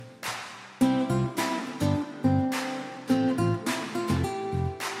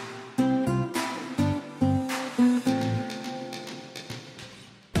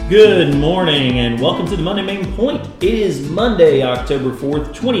Good morning and welcome to the Monday Main Point. It is Monday, October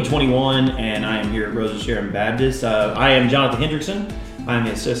 4th, 2021, and I am here at Rose of Sharon Baptist. I am Jonathan Hendrickson. I'm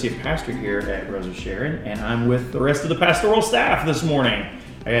the associate pastor here at Rose of Sharon, and I'm with the rest of the pastoral staff this morning.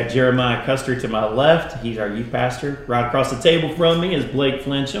 I got Jeremiah Custer to my left. He's our youth pastor. Right across the table from me is Blake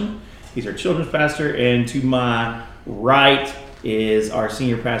Flincham. He's our children's pastor, and to my right is our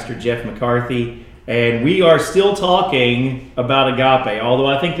senior pastor, Jeff McCarthy. And we are still talking about agape, although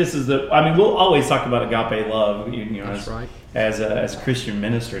I think this is we'll always talk about agape love, That's right. as Christian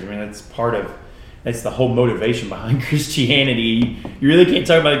ministers. I mean, that's the whole motivation behind Christianity. You really can't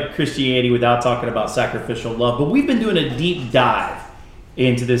talk about Christianity without talking about sacrificial love. But we've been doing a deep dive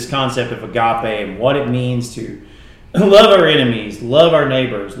into this concept of agape and what it means to love our enemies, love our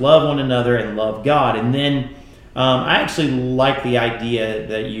neighbors, love one another, and love God. And then I actually like the idea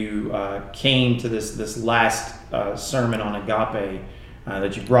that you came to this last sermon on agape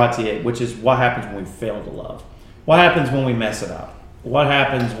that you brought to it, which is what happens when we fail to love. What happens when we mess it up? What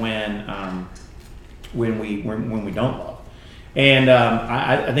happens when we don't love? And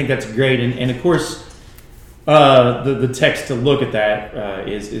I think that's great. And of course, the text to look at that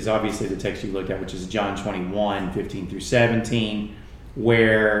is obviously the text you looked at, which is John 21, 15 through 17.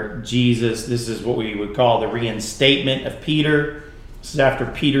 Where Jesus, this is what we would call the reinstatement of Peter. This is after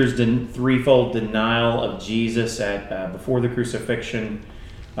Peter's threefold denial of Jesus before the crucifixion.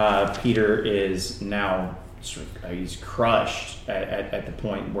 Peter is now he's crushed at the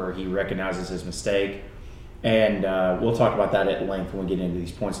point where he recognizes his mistake, and we'll talk about that at length when we get into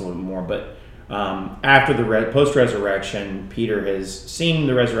these points a little bit more. But after the post-resurrection, Peter has seen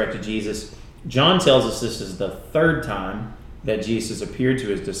the resurrected Jesus. John tells us this is the third time that Jesus appeared to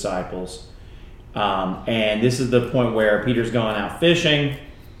his disciples. And this is the point where Peter's gone out fishing,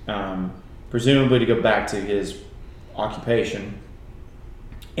 presumably to go back to his occupation.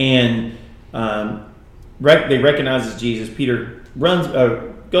 And they recognize Jesus. Peter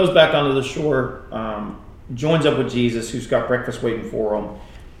goes back onto the shore, joins up with Jesus, who's got breakfast waiting for him.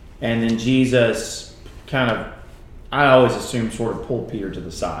 And then Jesus I always assume, sort of pulled Peter to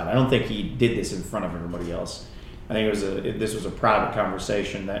the side. I don't think he did this in front of everybody else. I think this was a private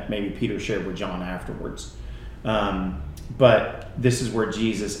conversation that maybe Peter shared with John afterwards. But this is where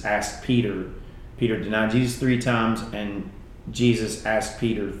Jesus asked Peter. Peter denied Jesus 3 times, and Jesus asked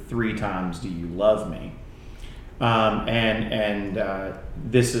Peter 3 times, "Do you love me?" And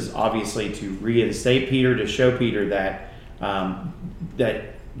this is obviously to reinstate Peter, to show Peter that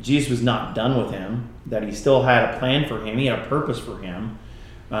that Jesus was not done with him, that he still had a plan for him, he had a purpose for him.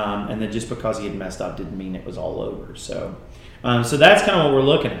 And then just because he had messed up didn't mean it was all over. So that's kind of what we're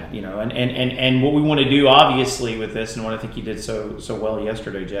looking at, and what we want to do, obviously, with this, and what I think you did so well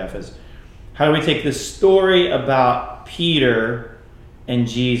yesterday, Jeff, is how do we take this story about Peter and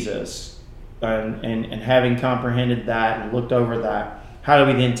Jesus, and having comprehended that and looked over that, how do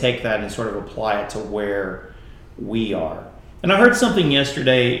we then take that and sort of apply it to where we are? And I heard something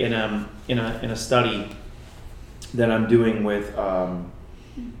yesterday in a study that I'm doing with our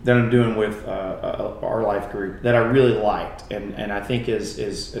life group that I really liked, and I think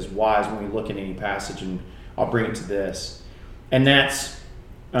is wise when we look at any passage, and I'll bring it to this. And that's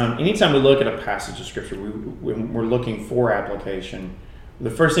anytime we look at a passage of Scripture, when we're looking for application,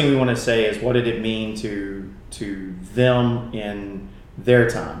 the first thing we want to say is, what did it mean to them in their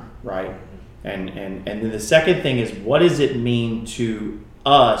time, right? And then the second thing is, what does it mean to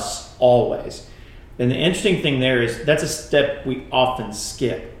us always? And the interesting thing there is that's a step we often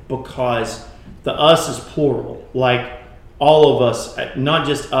skip, because the us is plural. Like all of us, not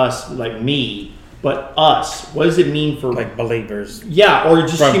just us, like me, but us. What does it mean for... like believers. Yeah, or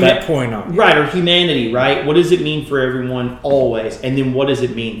just... from that point on. Right, or humanity, right? What does it mean for everyone always? And then what does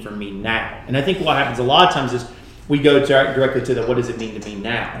it mean for me now? And I think what happens a lot of times is we go directly to the what does it mean to me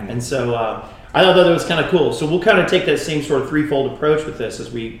now? Mm-hmm. And so I thought that was kind of cool. So we'll kind of take that same sort of threefold approach with this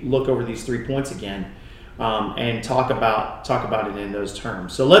as we look over these 3 points again, and talk about it in those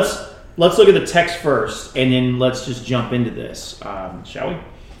terms. So let's look at the text first, and then let's just jump into this, shall we?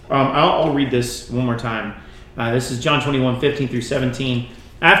 I'll read this one more time. This is John 21, 15 through 17.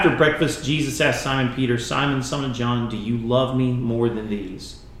 After breakfast, Jesus asked Simon Peter, "Simon, son of John, do you love me more than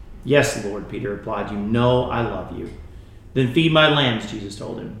these?" "Yes, Lord," Peter replied. "You know I love you." "Then feed my lambs," Jesus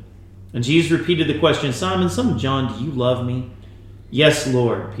told him. And Jesus repeated the question, "Simon, son of John, do you love me?" "Yes,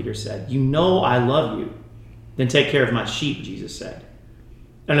 Lord," Peter said. "You know I love you." "Then take care of my sheep," Jesus said.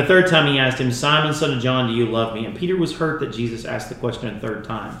 And a third time he asked him, "Simon, son of John, do you love me?" And Peter was hurt that Jesus asked the question a third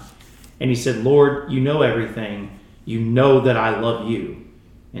time. And he said, "Lord, you know everything. You know that I love you."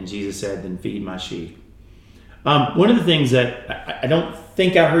 And Jesus said, "Then feed my sheep." One of the things that I don't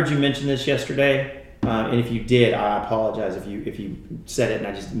think I heard you mention this yesterday, and if you did, I apologize if you said it and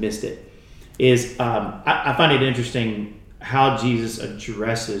I just missed it. I find it interesting how Jesus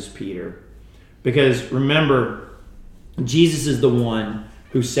addresses Peter, because remember, Jesus is the one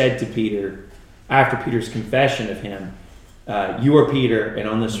who said to Peter after Peter's confession of him, "You are Peter, and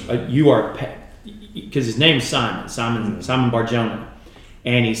on this you are," because his name is Simon Bar-Jonah,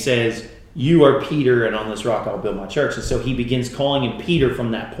 and he says, "You are Peter, and on this rock I'll build my church." And so he begins calling him Peter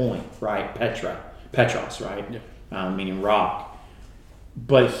from that point, right? Petros, right? Yeah. Meaning rock.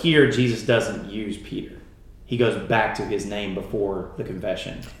 But here Jesus doesn't use Peter. He goes back to his name before the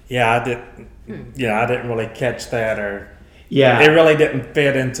confession. Yeah, I didn't really catch that, or yeah, it really didn't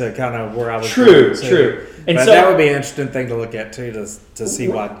fit into kind of where I was. True. And but so that would be an interesting thing to look at too, to see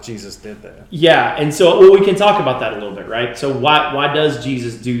why Jesus did that. Yeah, and so we can talk about that a little bit, right? So why does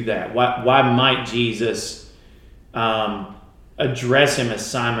Jesus do that? Why might Jesus address him as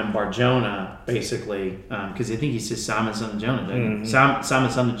Simon Bar-Jonah, basically? Because I think he says Simon, son of Jonah, doesn't he? Simon,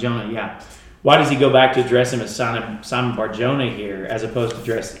 son of Jonah, yeah. Why does he go back to address him as Simon Bar-Jonah here, as opposed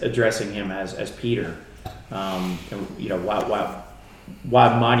to addressing him as Peter? And,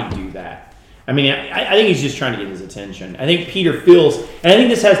 why might he do that? I mean, I think he's just trying to get his attention. I think Peter feels, and I think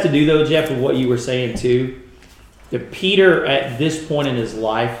this has to do, though, Jeff, with what you were saying, too, that Peter, at this point in his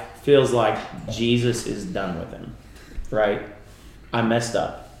life, feels like Jesus is done with him, right? I messed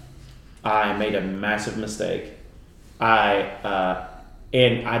up. I made a massive mistake.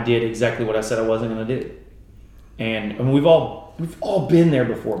 And I did exactly what I said I wasn't going to do. And we've all been there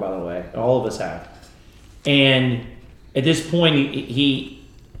before, by the way. All of us have. And at this point, he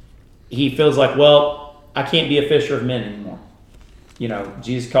feels like, well, I can't be a fisher of men anymore.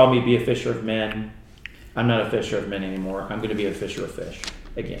 Jesus called me to be a fisher of men. I'm not a fisher of men anymore. I'm going to be a fisher of fish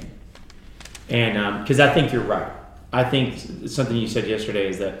again. And because I think you're right. I think something you said yesterday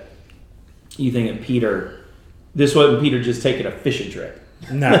is that you think that Peter, this wasn't Peter just taking a fishing trip.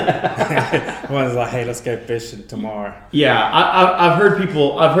 No. One is like, hey, let's go fishing tomorrow. Yeah, I've heard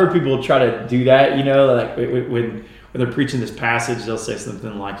people try to do that. Like when they're preaching this passage, they'll say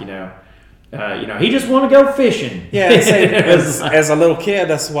something like, he just want to go fishing. Yeah, as a little kid,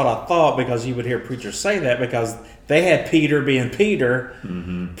 that's what I thought, because you would hear preachers say that, because they had Peter being Peter,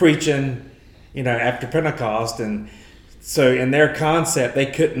 preaching, after Pentecost, and so in their concept, they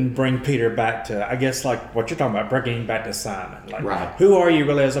couldn't bring Peter back to, I guess, like what you're talking about, bringing him back to Simon. Like, right. Who are you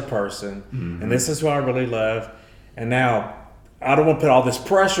really as a person? And this is who I really love. And now, I don't want to put all this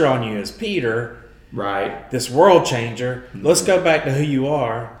pressure on you as Peter, right? This world changer. Let's go back to who you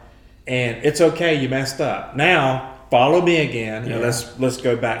are. And it's okay, you messed up. Now, follow me again, and let's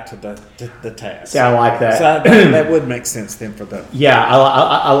go back to the task. Yeah, I like that. So that would make sense then for the... Yeah, I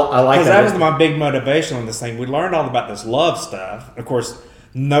like that. Because that was my big motivation on this thing. We learned all about this love stuff. Of course,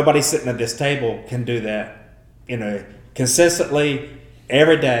 nobody sitting at this table can do that, consistently,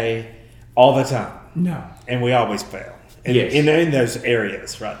 every day, all the time. No. And we always fail. In those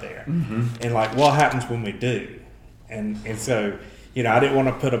areas right there. And like, what happens when we do? And so... I didn't want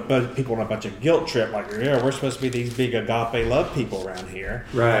to put people on a bunch of guilt trip, like, we're supposed to be these big agape love people around here.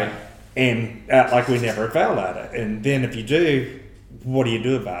 Right. And act like we never fell at it. And then if you do, what do you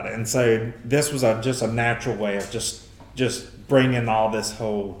do about it? And so this was just a natural way of just bringing all this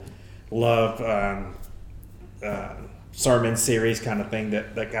whole love sermon series kind of thing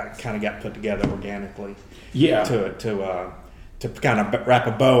that got put together organically. Yeah. To kind of wrap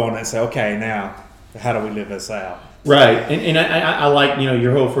a bow on it and say, okay, now, how do we live this out? Right, and I like,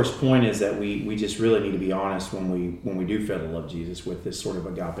 your whole first point is that we just really need to be honest when we do fail to love Jesus with this sort of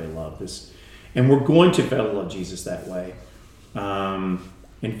agape love, and we're going to fail to love Jesus that way.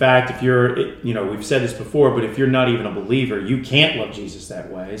 In fact, if you're, we've said this before, but if you're not even a believer, you can't love Jesus that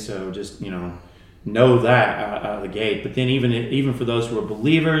way. So just know that out of the gate. But then even for those who are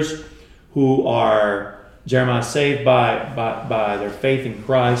believers, who are Jeremiah saved by their faith in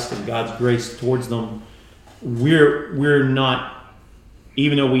Christ and God's grace towards them. We're not,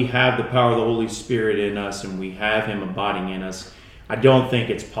 even though we have the power of the Holy Spirit in us and we have Him abiding in us, I don't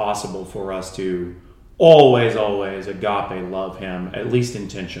think it's possible for us to always agape love Him, at least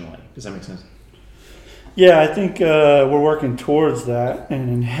intentionally. Does that make sense? Yeah, I think we're working towards that, and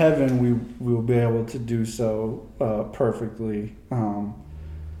in heaven we will be able to do so perfectly.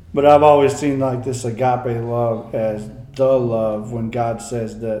 But I've always seen like this agape love as the love when God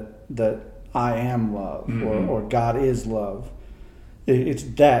says that I am love, or God is love. It's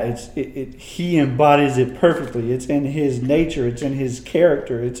that. He embodies it perfectly. It's in His nature. It's in His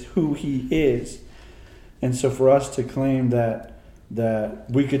character. It's who He is. And so for us to claim that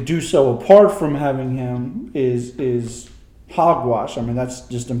we could do so apart from having Him is hogwash. I mean, that's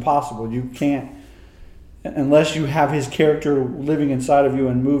just impossible. You can't, unless you have his character living inside of you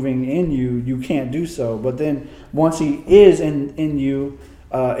and moving in you, you can't do so. But then once he is in you,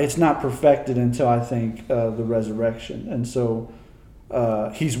 it's not perfected until I think the resurrection. And so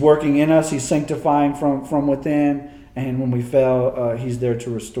he's working in us. He's sanctifying from within. And when we fail, he's there to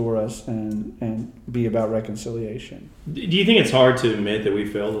restore us and be about reconciliation. Do you think it's hard to admit that we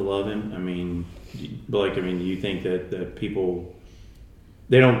fail to love him? I mean, do you think that people,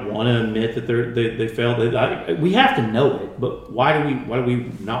 they don't want to admit that they failed? We have to know it, but why do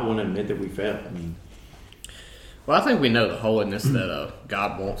we not want to admit that we failed? I mean, well, I think we know the holiness that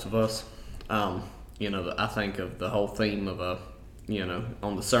God wants of us. I think of the whole theme of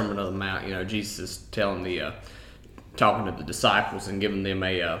on the Sermon on the Mount. Jesus is talking to the disciples and giving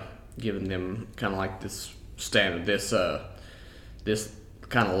them kind of like this standard, this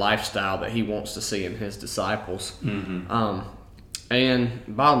kind of lifestyle that he wants to see in his disciples. Mm-hmm. And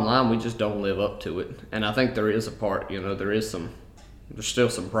bottom line, we just don't live up to it. And I think there is a part, there's still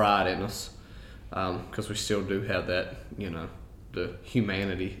some pride in us, because we still do have that, the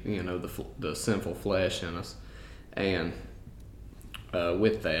humanity, the sinful flesh in us. And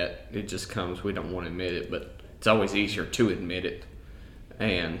with that, it just comes, we don't want to admit it, but it's always easier to admit it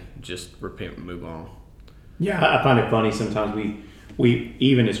and just repent and move on. Yeah, I find it funny sometimes we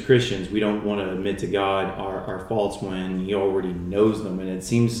even as Christians, we don't want to admit to God our faults when he already knows them. And it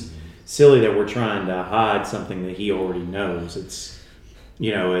seems silly that we're trying to hide something that he already knows.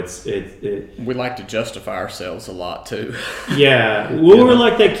 We like to justify ourselves a lot too. Yeah. We're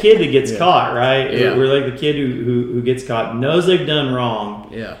like that kid that gets caught, right? Yeah. We're like the kid who gets caught, knows they've done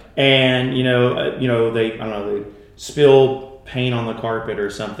wrong. Yeah. And, they spill paint on the carpet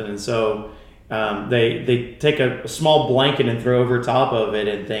or something. And so they take a small blanket and throw over top of it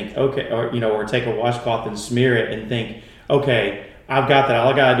and think, okay, or take a washcloth and smear it and think, okay, I've got that.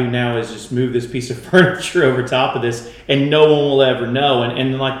 All I got to do now is just move this piece of furniture over top of this and no one will ever know.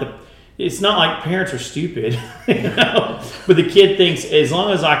 It's not like parents are stupid, but the kid thinks as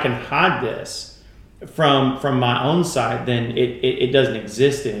long as I can hide this from my own side, then it doesn't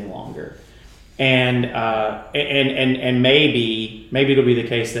exist any longer. And maybe it'll be the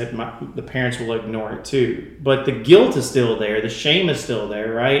case that the parents will ignore it too. But the guilt is still there. The shame is still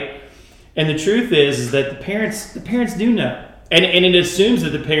there, right? And the truth is that the parents do know. And it assumes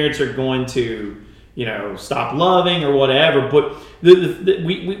that the parents are going to, stop loving or whatever. But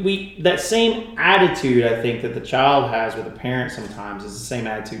we that same attitude, I think, that the child has with the parent sometimes is the same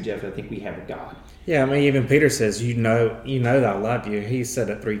attitude, Jeff, I think we have with God. Yeah, I mean, even Peter says, you know that I love you. He said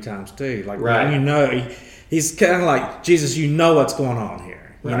it 3 times too. Like, right. He's kind of like, Jesus, you know what's going on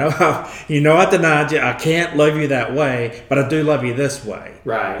here. Right. I denied you. I can't love you that way, but I do love you this way.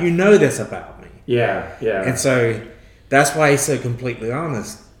 Right. You know this about me. Yeah. And so that's why he's so completely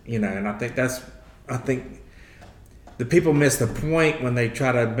honest, and I think the people miss the point when they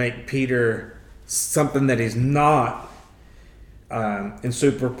try to make Peter something that he's not, and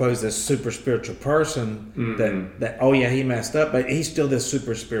superimpose this super spiritual person. Mm-hmm. that he messed up, but he's still this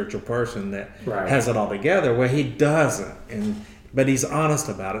super spiritual person that has it all together, where he doesn't, but he's honest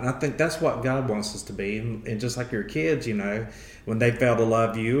about it. And I think that's what God wants us to be. And just like your kids, when they fail to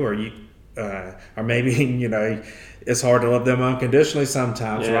love you, or you, or maybe it's hard to love them unconditionally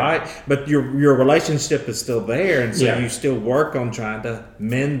sometimes, right? But your relationship is still there, and so you still work on trying to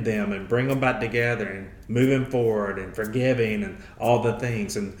mend them and bring them back together and moving forward and forgiving and all the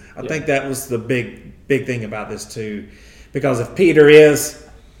things. And I think that was the big thing about this too, because if Peter is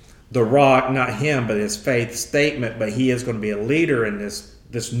the rock, not him, but his faith statement, but he is going to be a leader in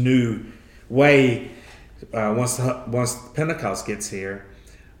this new way once Pentecost gets here.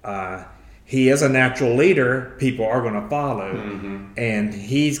 He is a natural leader. People are going to follow, and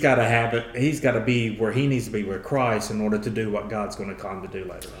he's got to have it. He's got to be where he needs to be with Christ in order to do what God's going to call him to do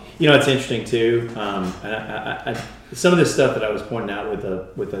later on. It's interesting too. Some of this stuff that I was pointing out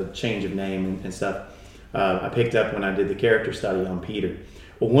with a change of name and stuff, I picked up when I did the character study on Peter.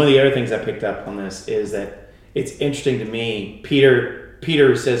 Well, one of the other things I picked up on this is that it's interesting to me.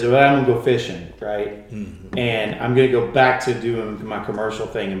 Peter says, well, I'm going to go fishing, right? Mm-hmm. And I'm going to go back to doing my commercial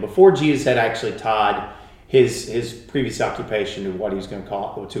thing. And before Jesus had actually tied his previous occupation to what he was going to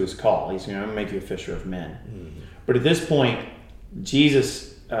call, to his call, he's going to make you a fisher of men. Mm-hmm. But at this point,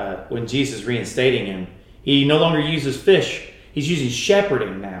 Jesus, when Jesus is reinstating him, he no longer uses fish. He's using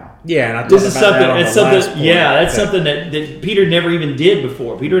shepherding now. Yeah, and I this is something. That's something that Peter never even did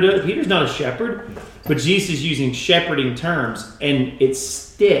before. Peter's not a shepherd, but Jesus is using shepherding terms, and it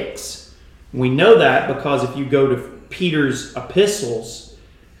sticks. We know that because if you go to Peter's epistles,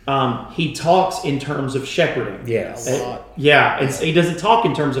 he talks in terms of shepherding. Yes. He doesn't talk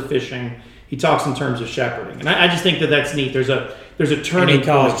in terms of fishing. He talks in terms of shepherding, and I just think that that's neat. There's a turning. And he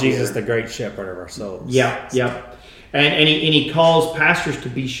calls point Jesus here. the great shepherd of our souls. Yeah. And he calls pastors to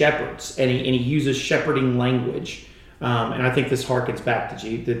be shepherds, and he uses shepherding language. And I think this harkens back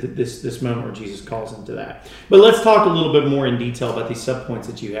to this moment where Jesus calls him to that. But let's talk a little bit more in detail about these subpoints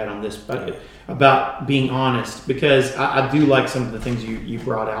that you had on this, about being honest, because I do like some of the things you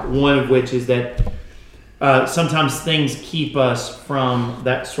brought out. One of which is that sometimes things keep us from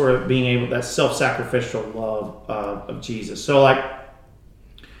that sort of that self-sacrificial love of Jesus. So like,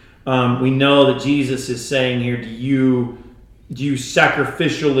 we know that Jesus is saying here, do you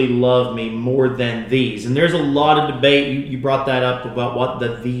sacrificially love me more than these? And there's a lot of debate. You brought that up about what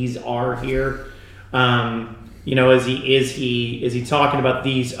the these are here. Is he talking about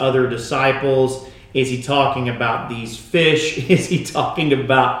these other disciples? Is he talking about these fish? Is he talking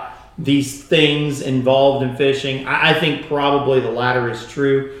about these things involved in fishing? I think probably the latter is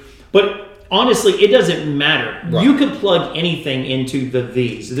true. But honestly, it doesn't matter. Right. You could plug anything into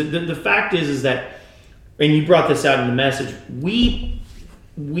these. The fact is that, and you brought this out in the message, we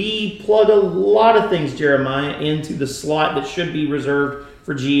plug a lot of things, Jeremiah, into the slot that should be reserved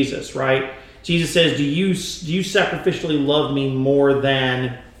for Jesus, right? Jesus says, do you sacrificially love me more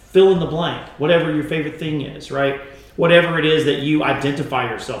than fill in the blank, whatever your favorite thing is, right? Whatever it is that you identify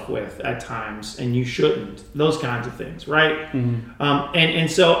yourself with at times, and you shouldn't, those kinds of things, right? Mm-hmm.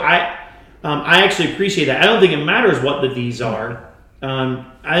 And so I actually appreciate that. I don't think it matters what the these are. I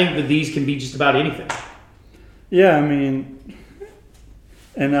think that these can be just about anything. Yeah, I mean,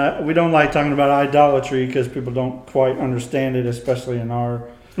 and we don't like talking about idolatry because people don't quite understand it, especially in our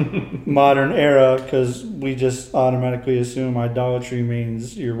modern era, because we just automatically assume idolatry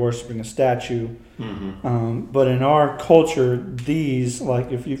means you're worshiping a statue. Mm-hmm. But in our culture, these,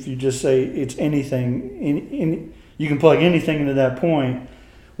 like if you just say it's anything, you can plug anything into that point.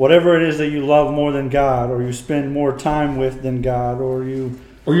 Whatever it is that you love more than God, or you spend more time with than God, or you're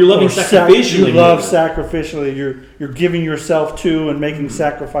loving sacrificially. You love sacrificially. You're giving yourself to and making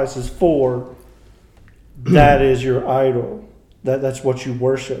sacrifices for. That is your idol. That's what you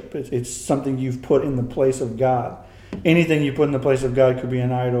worship. It's something you've put in the place of God. Anything you put in the place of God could be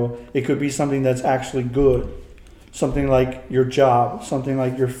an idol. It could be something that's actually good. Something like your job, something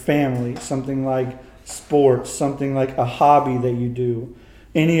like your family, something like sports, something like a hobby that you do.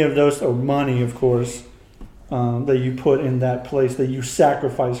 Any of those, or money, of course, that you put in that place, that you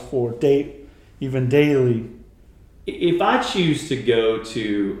sacrifice for, even daily. If I choose to go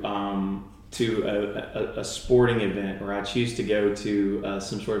to a sporting event, or I choose to go to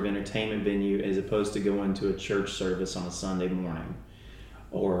some sort of entertainment venue as opposed to going to a church service on a Sunday morning,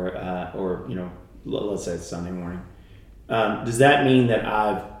 or let's say it's Sunday morning, does that mean that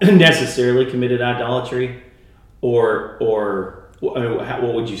I've necessarily committed idolatry, or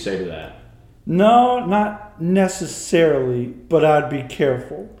what would you say to that? No, not necessarily, but I'd be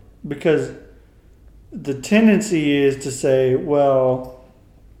careful, because the tendency is to say, well,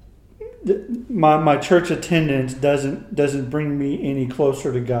 my church attendance doesn't bring me any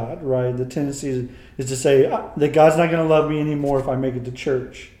closer to God, right? The tendency is to say that God's not going to love me anymore if I make it to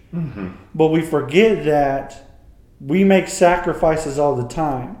church. Mm-hmm. But we forget that we make sacrifices all the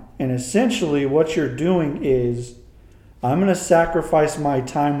time, and essentially what you're doing is, I'm going to sacrifice my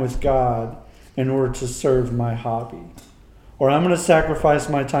time with God in order to serve my hobby. Or I'm going to sacrifice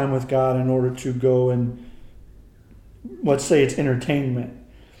my time with God in order to go and, let's say it's entertainment.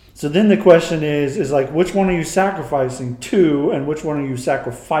 So then the question is like, which one are you sacrificing to, and which one are you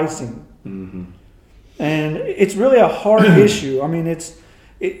sacrificing? Mm-hmm. And it's really a hard issue. I mean,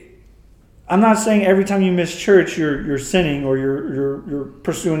 I'm not saying every time you miss church you're sinning or you're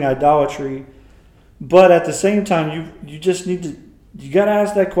pursuing idolatry. But at the same time, you just need to, you got to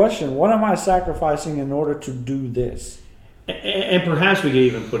ask that question: what am I sacrificing in order to do this? And perhaps we could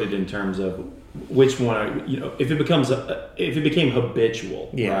even put it in terms of which one, if it became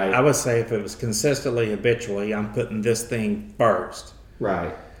habitual. Yeah, right? I would say if it was consistently habitually, I'm putting this thing first,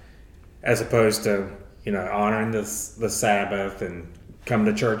 right? As opposed to honoring the Sabbath and coming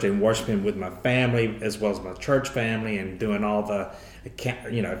to church and worshiping with my family as well as my church family, and doing all the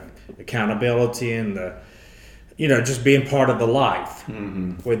accountability and the just being part of the life.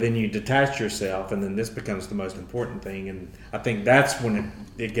 Mm-hmm. Where then you detach yourself, and then this becomes the most important thing, and I think that's when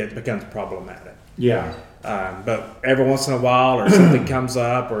it becomes problematic. Yeah. But every once in a while, or something comes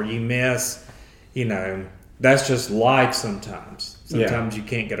up, or you miss, that's just life. Sometimes you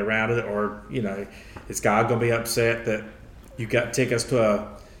can't get around it, or is God going to be upset that you got tickets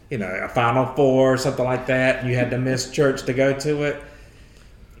to a Final Four or something like that, and you had to miss church to go to it?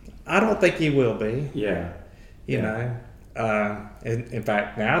 I don't think he will be. Yeah. You know, in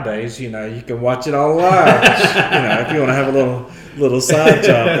fact, nowadays, you know, you can watch it online. If you want to have a little side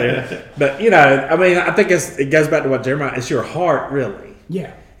job there. But I mean, I think it goes back to what Jeremiah. It's your heart, really.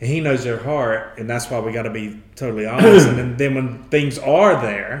 Yeah. And he knows your heart, and that's why we got to be totally honest. And then when things are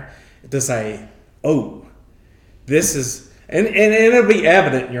there, to say, "Oh, this is," and it'll be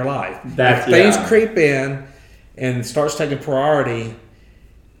evident in your life. If things creep in and starts taking priority,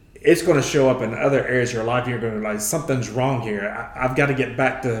 it's going to show up in other areas of your life. You're going to realize something's wrong here. I've got to get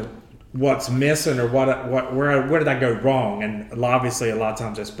back to what's missing, or where did I go wrong? And obviously, a lot of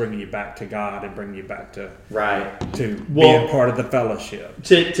times, that's bringing you back to God and bringing you back to being part of the fellowship.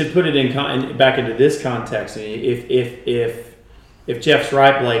 To put it in back into this context, if Jeff's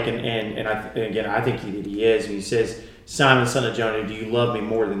right, Blake, and again, I think he is. And he says, "Simon, son of Jonah, do you love me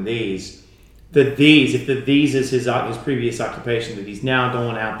more than these?" If the these is his previous occupation, that he's now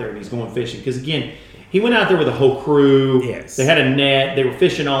going out there and he's going fishing. Because again, he went out there with a whole crew. Yes. They had a net. They were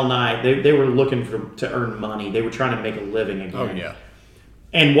fishing all night. They were looking to earn money. They were trying to make a living again. Oh, yeah.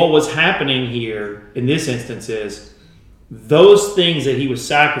 And what was happening here in this instance is those things that he was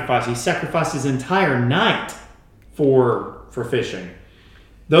sacrificing. He sacrificed his entire night for fishing.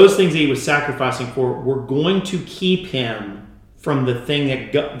 Those things that he was sacrificing for were going to keep him from the thing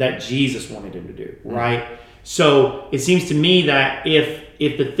that Jesus wanted him to do, right? So it seems to me that if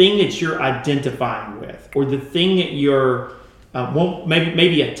the thing that you're identifying with, or the thing that you're,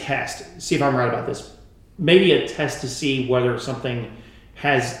 maybe a test, see if I'm right about this, maybe a test to see whether something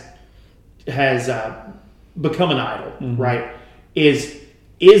has become an idol, right? Is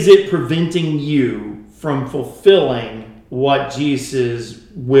it preventing you from fulfilling what Jesus'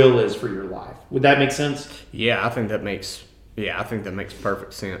 will is for your life? Would that make sense? Yeah, I think that makes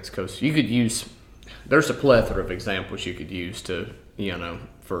perfect sense, because you could use. There's a plethora of examples you could use to,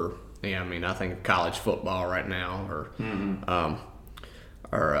 I mean, I think of college football right now,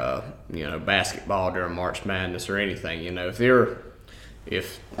 or basketball during March Madness or anything.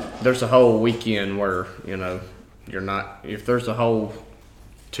 If there's a whole weekend where if there's a whole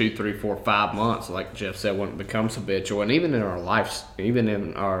 2, 3, 4, 5 months, like Jeff said, when it becomes habitual, and even in our lives, even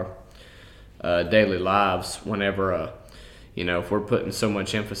in our daily lives, whenever if we're putting so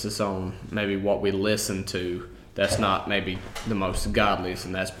much emphasis on maybe what we listen to, that's not maybe the most godliest,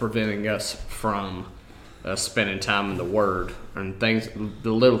 and that's preventing us from spending time in the Word and things,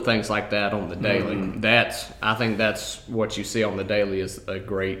 the little things like that on the daily. I think that's what you see on the daily is a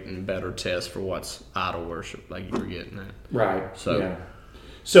great and better test for what's idol worship, like you were getting at. Right.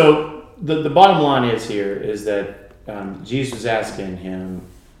 So the bottom line is that Jesus was asking him,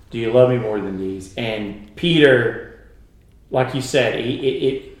 "Do you love me more than these?" And Peter, like you said,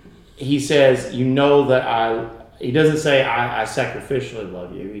 he says, he doesn't say I sacrificially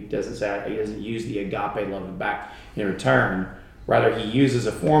love you. He doesn't use the agape love back in return. Rather, he uses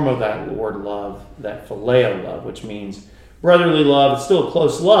a form of that word love, that phileo love, which means brotherly love. It's still a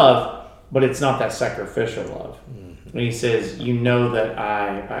close love, but it's not that sacrificial love. Mm-hmm. And he says, that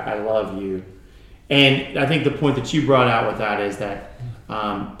I love you. And I think the point that you brought out with that is that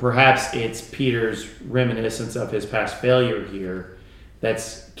perhaps it's Peter's reminiscence of his past failure here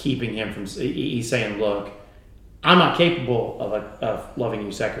that's keeping him from. He's saying, "Look, I'm not capable of loving you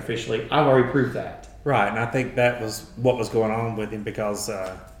sacrificially. I've already proved that." Right, and I think that was what was going on with him because,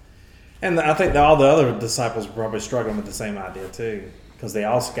 and I think all the other disciples were probably struggling with the same idea too, because they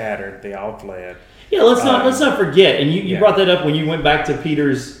all scattered, they all fled. Yeah, let's not forget. And you brought that up when you went back to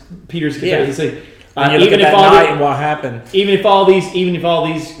Peter's confession. Yeah. He said, you look at that night and what happened. Even if all these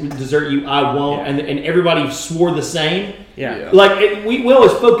desert you, I won't. Yeah. And everybody swore the same. Yeah. Like we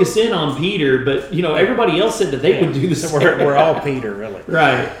always focus in on Peter, but everybody else said that they would do the same. We're all Peter, really.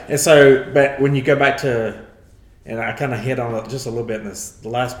 Right. And so, but when you go back to, and I kind of hit on it just a little bit in the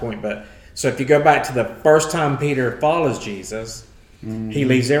last point, but so if you go back to the first time Peter follows Jesus. Mm-hmm. He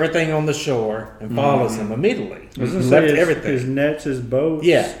leaves everything on the shore and follows him immediately. Left everything. His nets, his boats.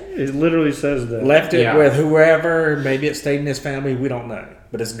 Yeah. It literally says that. Left it with whoever. Maybe it stayed in his family. We don't know.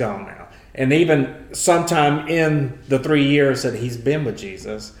 But it's gone now. And even sometime in the 3 years that he's been with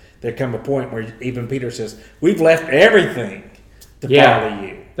Jesus, there come a point where even Peter says, "We've left everything to follow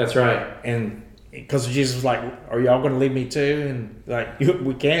you." That's right. And because Jesus was like, "Are y'all going to leave me too?" And like,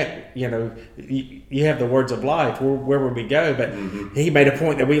 we can't, you have the words of life. Where would we go? But he made a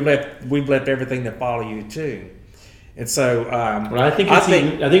point that we've left everything to follow you too. And so, I think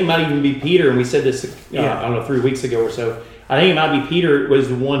it might even be Peter. And we said this, I don't know, 3 weeks ago or so. I think it might be Peter was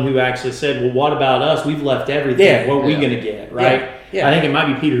the one who actually said, "Well, what about us? We've left everything. Yeah. What are we going to get?" Right? Yeah. I think it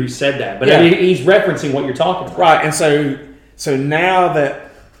might be Peter who said that. But he's referencing what you're talking about. Right. And so now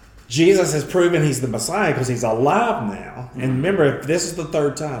that Jesus has proven he's the Messiah because he's alive now. And remember, this is the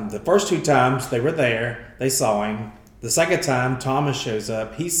third time. The first 2 times they were there, they saw him. The second time, Thomas shows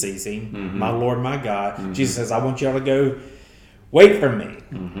up. He sees him. My Lord, my God. Jesus says, I want y'all to go wait for me.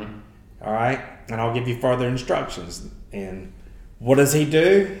 All right? And I'll give you further instructions. And what does he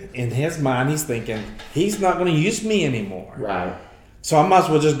do? In his mind, he's thinking, he's not going to use me anymore. Right. So I might as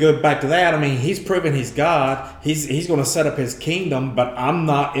well just go back to that. I mean, he's proven he's God. He's going to set up his kingdom, but I'm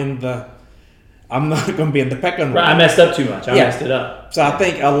not going to be in the pecking order. Right. I messed up too much. I messed it up. So I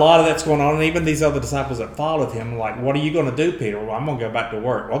think a lot of that's going on, and even these other disciples that followed him, like, what are you going to do, Peter? Well, I'm going to go back to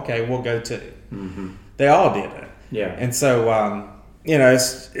work. Okay, we'll go too. They all did it. Yeah. And so,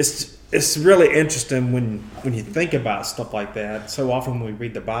 it's really interesting when you think about stuff like that. So often when we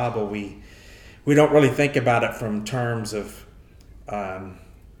read the Bible, we don't really think about it from terms of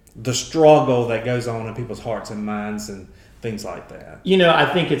the struggle that goes on in people's hearts and minds and things like that. You know, I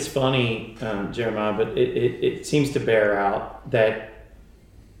think it's funny, Jeremiah, but it seems to bear out that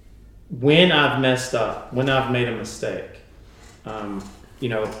when I've messed up, when I've made a mistake, you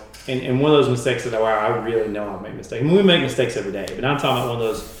know, and one of those mistakes that I really know I've made mistakes. I mean, we make mistakes every day, but I'm talking about one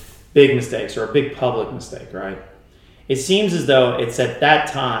of those big mistakes or a big public mistake, right? It seems as though it's at that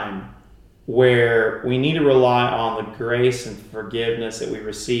time where we need to rely on the grace and forgiveness that we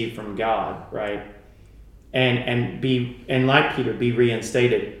receive from God, right? And like Peter, be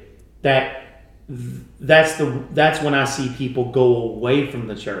reinstated. That's when I see people go away from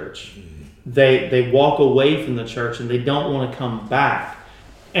the church. They walk away from the church and they don't want to come back.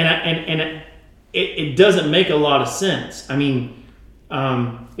 And it doesn't make a lot of sense. I mean,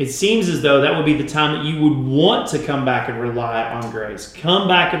 it seems as though that would be the time that you would want to come back and rely on grace, come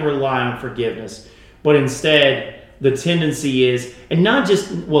back and rely on forgiveness. But instead, the tendency is, and not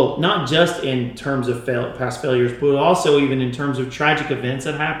just in terms of past failures, but also even in terms of tragic events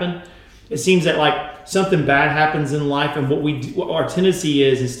that happen. It seems that like something bad happens in life, and what our tendency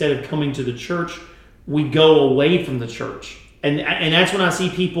is, instead of coming to the church, we go away from the church. And that's when I see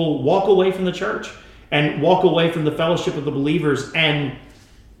people walk away from the church and walk away from the fellowship of the believers, and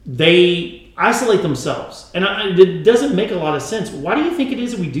they isolate themselves. And it doesn't make a lot of sense. Why do you think it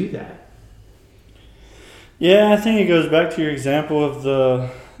is that we do that? Yeah, I think it goes back to your example of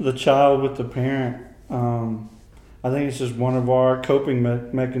the child with the parent. I think it's just one of our coping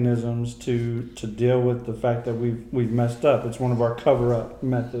mechanisms to deal with the fact that we've messed up. It's one of our cover-up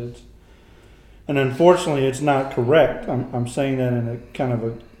methods. And unfortunately, it's not correct. I'm saying that in a kind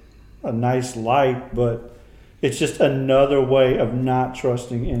of a nice light, but it's just another way of not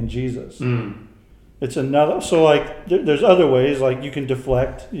trusting in Jesus. It's another. So like, there's other ways. Like, you can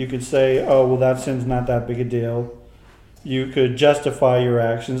deflect. You could say, "Oh, well, that sin's not that big a deal." You could justify your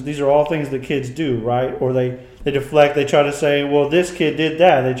actions. These are all things that kids do, right? Or they deflect. They try to say, "Well, this kid did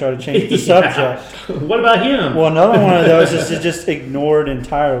that." They try to change the subject. What about him? Well, another one of those is to just ignore it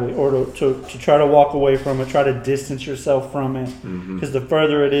entirely, or to try to walk away from it, try to distance yourself from it. Because the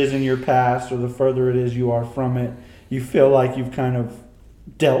further it is in your past, or the further it is you are from it, you feel like you've kind of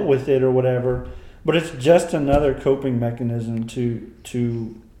dealt with it or whatever. But it's just another coping mechanism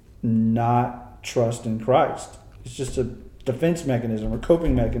to not trust in Christ. It's just a defense mechanism or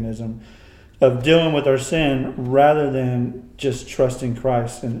coping mechanism of dealing with our sin rather than just trusting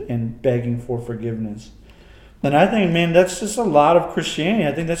Christ and begging for forgiveness. And I think, man, that's just a lot of Christianity.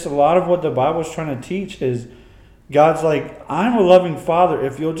 I think that's a lot of what the Bible is trying to teach is God's like, I'm a loving Father.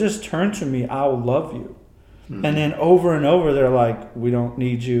 If you'll just turn to me, I will love you. And then over and over, they're like, we don't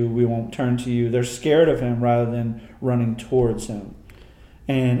need you. We won't turn to you. They're scared of him rather than running towards him.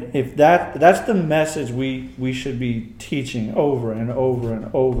 And if that's the message we should be teaching over and over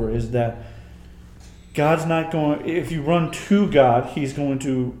and over, is that God's not going, if you run to God, he's going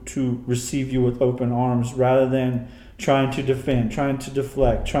to receive you with open arms rather than trying to defend, trying to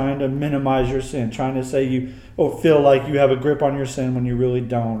deflect, trying to minimize your sin, trying to say you feel like you have a grip on your sin when you really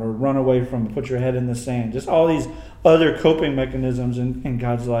don't, or run away from it, put your head in the sand. Just all these other coping mechanisms, and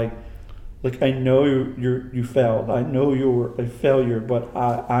God's like, look, I know you failed. I know you were a failure, but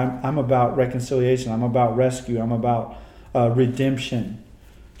I'm about reconciliation. I'm about rescue. I'm about redemption.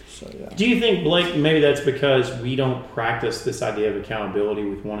 So, yeah. Do you think, Blake, maybe that's because we don't practice this idea of accountability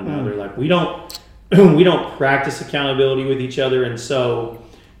with one another? Like, we don't practice accountability with each other, and so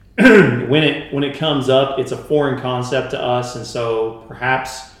when it comes up, it's a foreign concept to us, and so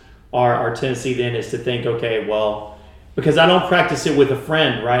perhaps our tendency then is to think, okay, well, because I don't practice it with a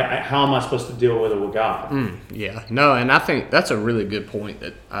friend, right? How am I supposed to deal with it with God? Yeah, no, and I think that's a really good point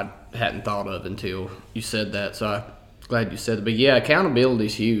that I hadn't thought of until you said that. So I'm glad you said it. But yeah, accountability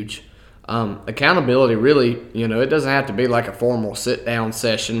is huge. Accountability really, it doesn't have to be like a formal sit-down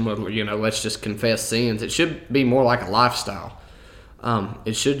session where, let's just confess sins. It should be more like a lifestyle.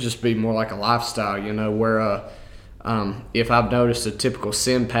 It should just be more like a lifestyle, where if I've noticed a typical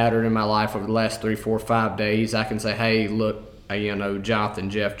sin pattern in my life over the last 3, 4, 5 days, I can say, hey, look, Jonathan,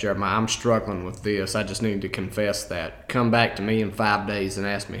 Jeff, Jeremiah, I'm struggling with this. I just need to confess that. Come back to me in 5 days and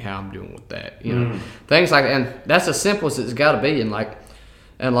ask me how I'm doing with that. Things like that. And that's as simple as it's got to be.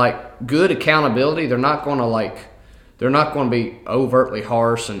 And good accountability, they're not going to be overtly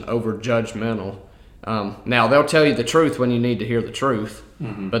harsh and over judgmental. Now they'll tell you the truth when you need to hear the truth,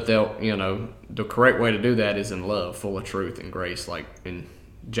 but they'll, the correct way to do that is in love, full of truth and grace, like in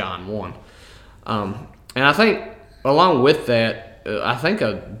John 1. And I think along with that, I think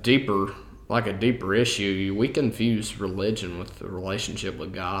a deeper issue, we confuse religion with the relationship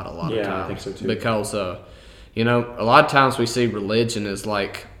with God a lot of times. Yeah, I think so too. Because, a lot of times we see religion as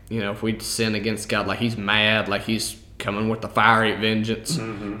like, if we sin against God, like he's mad, like he's coming with the fiery vengeance.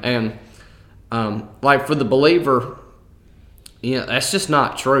 And for the believer, that's just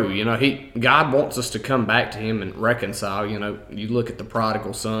not true. God wants us to come back to him and reconcile. You look at the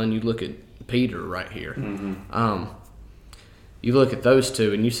prodigal son, you look at Peter right here. You look at those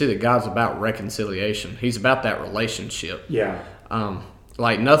two and you see that God's about reconciliation. He's about that relationship. Yeah.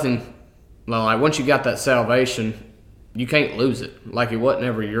 Nothing, once you got that salvation, you can't lose it. Like it wasn't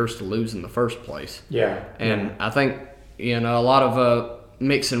ever yours to lose in the first place. Yeah. And I think, a lot of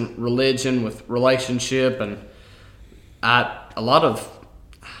mixing religion with relationship, and I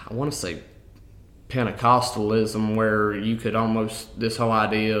want to say Pentecostalism, where you could almost, this whole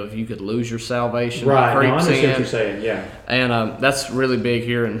idea of you could lose your salvation. Right, no, I understand what you're saying, yeah. And that's really big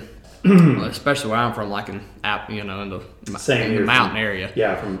here, and especially where I'm from, like in the mountain area.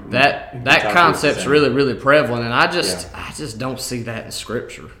 Yeah, from that concept's really, really prevalent, and I just don't see that in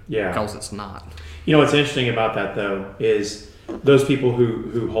Scripture. Yeah, because it's not. What's interesting about that though is those people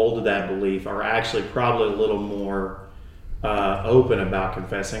who hold to that belief are actually probably a little more open about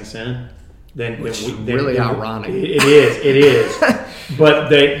confessing sin than really ironic. It is. But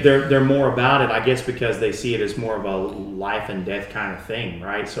they're more about it, I guess, because they see it as more of a life and death kind of thing,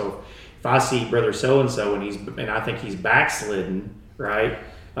 right? So if I see brother so and so and I think he's backslidden, right?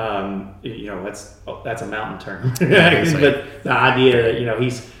 That's a mountain term. But the idea that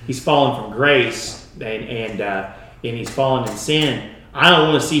he's fallen from grace and he's fallen in sin. I don't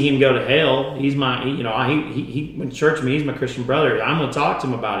want to see him go to hell. He's my, he went to church with me. He's my Christian brother. I'm going to talk to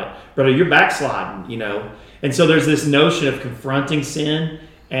him about it. Brother, you're backsliding, And so there's this notion of confronting sin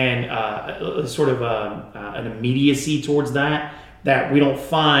and sort of an immediacy towards that we don't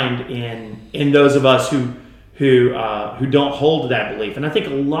find in those of us who don't hold to that belief. And I think a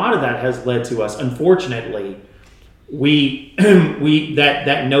lot of that has led to us, unfortunately, we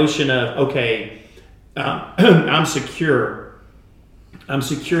that notion of, okay, I'm secure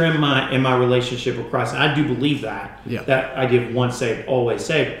in my relationship with Christ, and I do believe that. Yeah. That I give once saved, always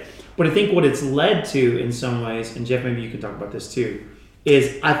saved. But I think what it's led to in some ways, and Jeff, maybe you can talk about this too,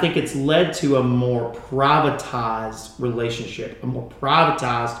 is I think it's led to a more privatized relationship,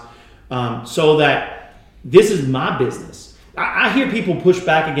 so that this is my business. I hear people push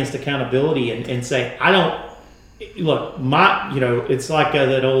back against accountability and say, I don't look it's like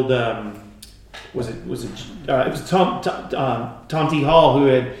that old. It was Tom T. Hall who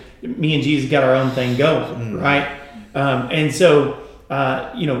had me and Jesus got our own thing going, right? And so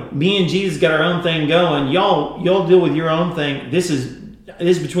me and Jesus got our own thing going. Y'all deal with your own thing. This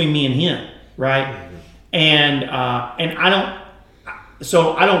is between me and him, right? And I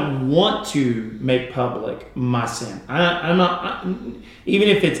don't want to make public my sin. I'm not even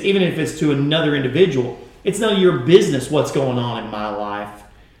if it's to another individual. It's none of your business what's going on in my life.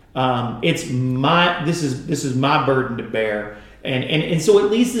 This is my burden to bear, and so it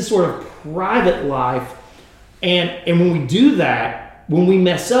leads this sort of private life, and when we do that, when we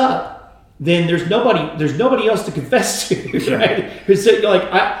mess up, then there's nobody else to confess to, right? Who's like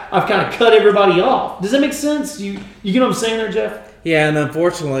I've kind of cut everybody off. Does that make sense? You get what I'm saying there, Jeff? Yeah, and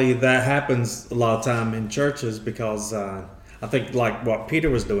unfortunately that happens a lot of time in churches because I think like what Peter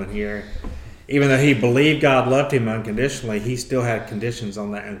was doing here. Even though he believed God loved him unconditionally, he still had conditions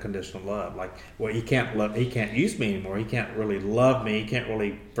on that unconditional love. Like, well, he can't use me anymore. He can't really love me. He can't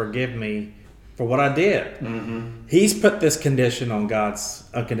really forgive me for what I did. Mm-hmm. He's put this condition on God's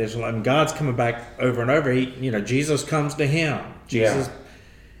unconditional love, and God's coming back over and over. Jesus comes to him. Jesus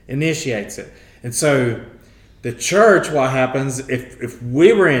initiates it. And so the church, what happens, if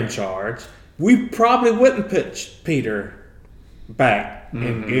we were in charge, we probably wouldn't put Peter back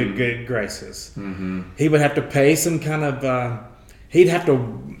in good graces. Mm-hmm. He would have to pay some kind of he'd have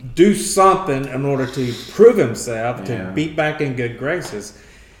to do something in order to prove himself, to be back in good graces.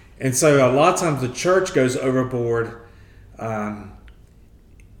 And so a lot of times the church goes overboard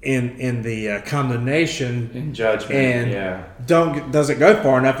in the condemnation, in judgment, and doesn't go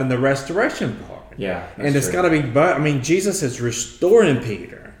far enough in the restoration part. Yeah, and it's got to be. But I mean, Jesus is restoring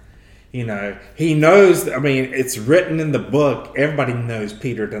Peter. You know, he knows. I mean, it's written in the book. Everybody knows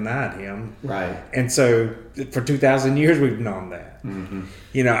Peter denied him. Right. And so for 2,000 years, we've known that. Mm-hmm.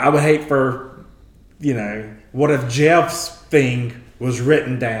 You know, I would hate for, you know, what if Jeff's thing was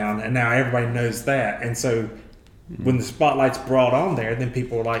written down and now everybody knows that? And so when the spotlight's brought on there, then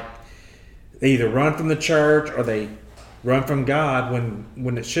people are like, they either run from the church or they run from God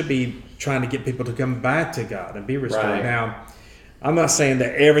when it should be trying to get people to come back to God and be restored. Right. Now, I'm not saying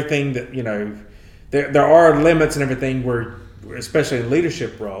that everything that, you know, there are limits and everything where, especially in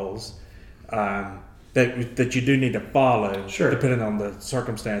leadership roles, that you do need to follow, depending on the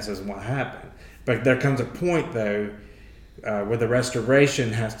circumstances and what happened. But there comes a point, though, where the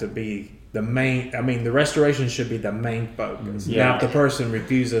restoration has to be the main. I mean, the restoration should be the main focus. Yeah. Now, if the person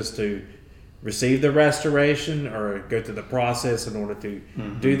refuses to receive the restoration or go through the process in order to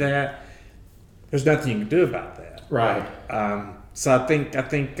do that, there's nothing you can do about that. Right. So I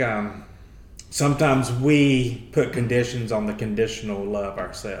think sometimes we put conditions on the conditional love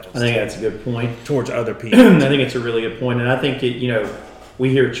ourselves. I think that's a good point. Towards other people. I think it's a really good point. And I think, we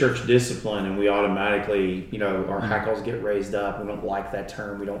hear church discipline and we automatically, our hackles get raised up. We don't like that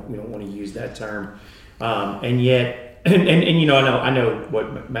term. We don't want to use that term. And yet, I know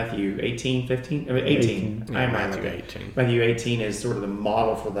what Matthew 18, 15? I mean, 18. Yeah, Matthew 18. Matthew 18 is sort of the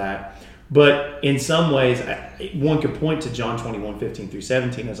model for that. But in some ways, one could point to John 21, 15 through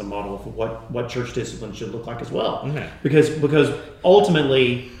 17 as a model of what church discipline should look like as well. Okay. Because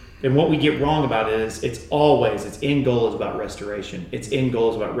ultimately, and what we get wrong about it is its end goal is about restoration. Its end goal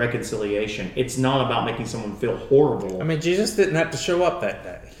is about reconciliation. It's not about making someone feel horrible. I mean, Jesus didn't have to show up that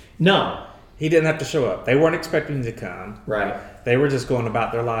day. No. He didn't have to show up. They weren't expecting him to come. Right. They were just going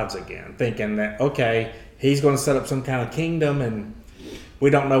about their lives again, thinking that, okay, he's going to set up some kind of kingdom and we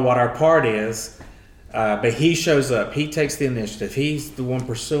don't know what our part is, but he shows up. He takes the initiative. He's the one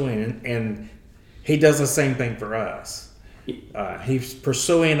pursuing, and he does the same thing for us. He's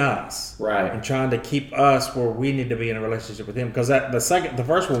pursuing us, right, and trying to keep us where we need to be in a relationship with him. Because the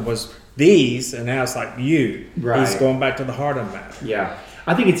first one was these, and now it's like you. Right. He's going back to the heart of the matter. Yeah,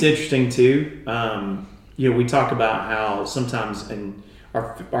 I think it's interesting too. We talk about how sometimes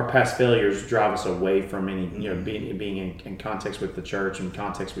our past failures drive us away from any, being in context with the church and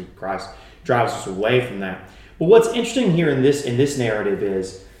context with Christ drives us away from that. But what's interesting here in this narrative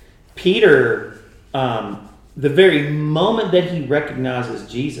is Peter, the very moment that he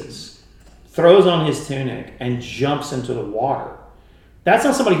recognizes Jesus, throws on his tunic and jumps into the water. That's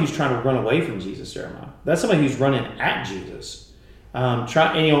not somebody who's trying to run away from Jesus, Jeremiah. That's somebody who's running at Jesus.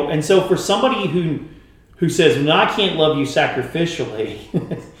 And so for somebody who says, "No, I can't love you sacrificially.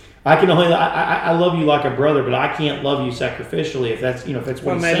 I love you like a brother, but I can't love you sacrificially." If that's what he's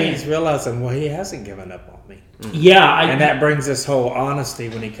saying. Maybe he's realizing, he hasn't given up on me. Yeah, and that brings this whole honesty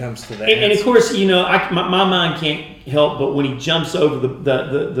when he comes to that. And of course, my mind can't help but when he jumps over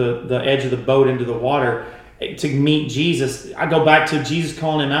the edge of the boat into the water to meet Jesus, I go back to Jesus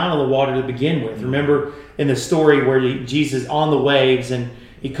calling him out of the water to begin with. Remember in the story where Jesus on the waves and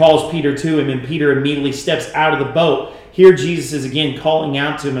he calls Peter to him, and Peter immediately steps out of the boat. Here Jesus is again calling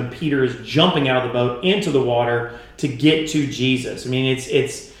out to him, and Peter is jumping out of the boat into the water to get to Jesus. I mean,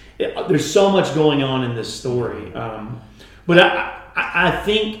 there's so much going on in this story. But I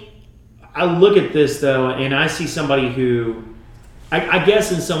think I look at this, though, and I see somebody who, I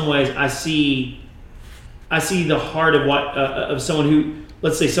guess in some ways, I see the heart of of someone who,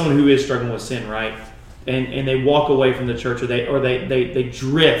 let's say someone who is struggling with sin, right? And they walk away from the church, or they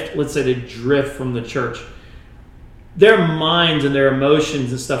drift. Let's say they drift from the church. Their minds and their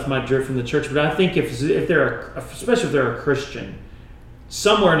emotions and stuff might drift from the church, but I think if they're especially if they're a Christian,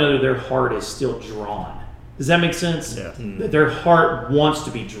 somewhere or another their heart is still drawn. Does that make sense? Yeah. Their heart wants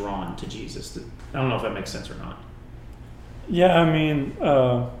to be drawn to Jesus. I don't know if that makes sense or not. Yeah, I mean,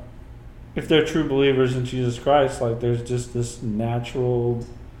 if they're true believers in Jesus Christ, like there's just this natural,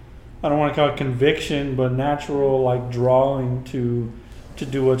 I don't want to call it conviction, but natural like drawing to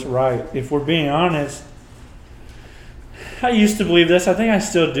do what's right. If we're being honest, I used to believe this. I think I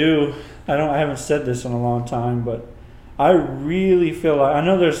still do. I haven't said this in a long time, but I really feel like, I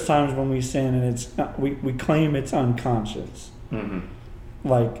know there's times when we sin and we claim it's unconscious. Mm-hmm.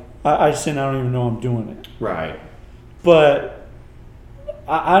 Like I sin, I don't even know I'm doing it. Right. But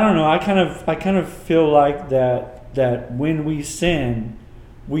I don't know. I kind of feel like that that when we sin,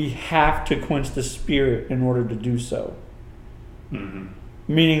 we have to quench the spirit in order to do so. Mm-hmm.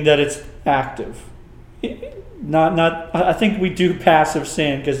 Meaning that it's active. I think we do passive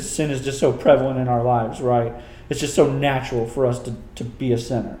sin because sin is just so prevalent in our lives, right? It's just so natural for us to be a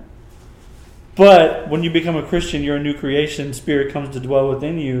sinner. But when you become a Christian, you're a new creation, Spirit comes to dwell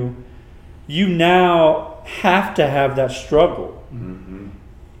within you. You now have to have that struggle. Mm-hmm.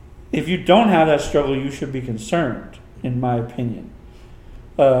 If you don't have that struggle, you should be concerned, in my opinion.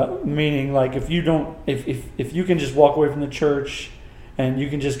 Meaning, like, if you can just walk away from the church and you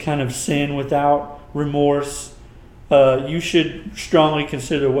can just kind of sin without remorse, you should strongly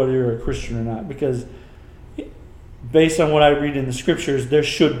consider whether you're a Christian or not, because based on what I read in the scriptures, there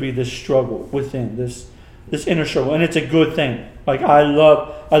should be this struggle within, this inner struggle, and it's a good thing. Like, I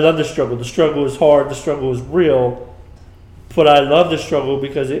love the struggle. The struggle is hard, the struggle is real, but I love the struggle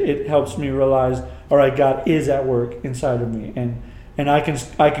because it helps me realize, all right, God is at work inside of me, and I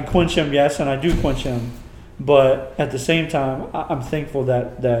can quench Him, yes, and I do quench Him, but at the same time, I'm thankful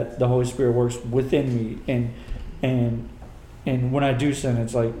that the Holy Spirit works within me, and when I do sin,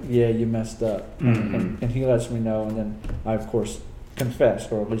 it's like, yeah, you messed up, Mm-hmm. and He lets me know, and then I, of course,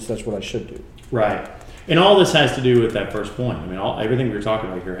 confess, or at least that's what I should do. Right. And all this has to do with that first point. I mean, everything we're talking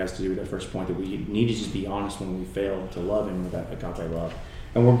about here has to do with that first point, that we need to just be honest when we fail to love Him with that agape love.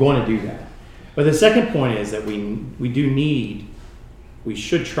 And we're going to do that. But the second point is that we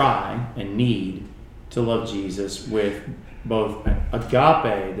should try and need to love Jesus with both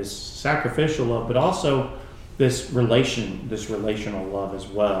agape, this sacrificial love, but also this relational love as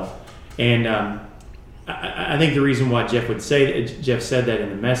well. And I think the reason why Jeff said that in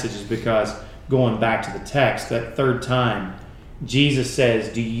the message is because, going back to the text, that third time, Jesus says,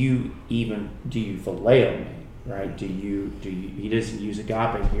 "Do you phileo me?" Right? He doesn't use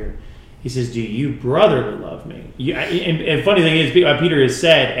agape here. He says, "Do you brotherly love me?" And funny thing is, Peter has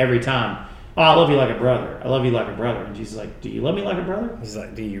said every time, "Oh, I love you like a brother. I love you like a brother." And Jesus is like, "Do you love me like a brother?" He's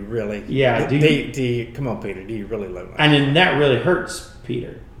like, "Do you really?" Yeah. Do you? Come on, Peter. Do you really love me? And then that really hurts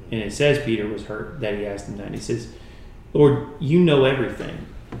Peter. And it says Peter was hurt that he asked him that. And he says, "Lord, you know everything."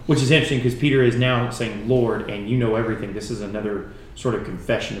 Which is interesting because Peter is now saying, "Lord, and you know everything." This is another sort of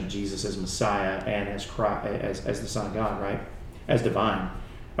confession of Jesus as Messiah and as Christ, as the Son of God, right? As divine.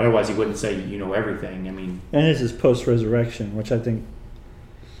 Otherwise, he wouldn't say, "You know everything." I mean, and this is post-resurrection, which I think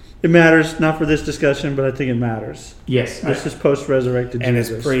it matters, not for this discussion, but I think it matters. yes, This is post-resurrected And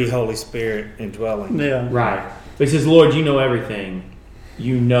Jesus. it's pre-Holy Spirit indwelling. Yeah. right. But he says, "Lord, you know everything.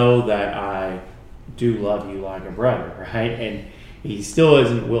 You know that I do love you like a brother," right? And he still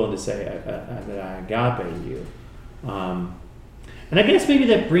isn't willing to say that I agape you. And I guess maybe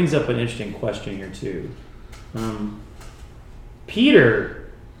that brings up an interesting question here too. Peter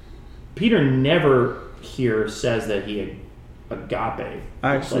never here says that he agape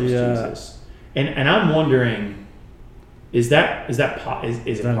Actually, loves Jesus, and I'm wondering, is it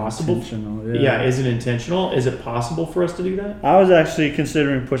possible? Intentional, Yeah, is it intentional? Is it possible for us to do that? I was actually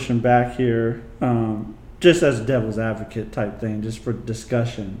considering pushing back here, just as a devil's advocate type thing, just for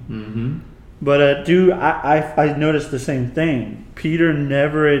discussion. Mm-hmm. But I noticed the same thing. Peter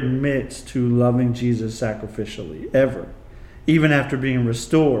never admits to loving Jesus sacrificially, ever, even after being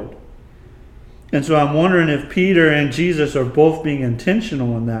restored. And so I'm wondering if Peter and Jesus are both being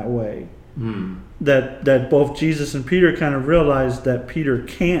intentional in that way. Mm. That both Jesus and Peter kind of realized that Peter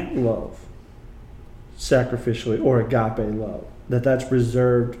can't love sacrificially or agape love. That's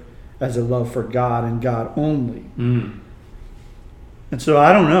reserved as a love for God and God only. Mm. And so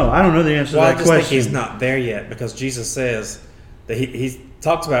I don't know. I don't know the answer Well, to I that just question. think he's not there yet, because Jesus says that he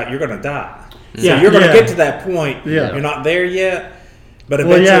talks about you're going to die. Yeah. So you're going to Yeah. get to that point. Yeah. You're not there yet, but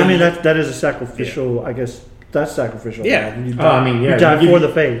Well, eventually. yeah, I mean that is a sacrificial. I guess that's sacrificial. Yeah. love. You Oh, I mean, yeah, you die you give- for the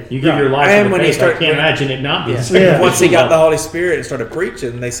faith. You give Right. your life And to when the he faith. start- I can't imagine it not being Yeah. sacrificial Once he got the love. Holy Spirit and started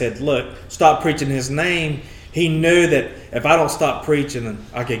preaching, they said, "Look, stop preaching His name." He knew that if I don't stop preaching, then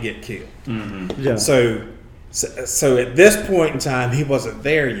I could get killed. Yeah. So at this point in time, he wasn't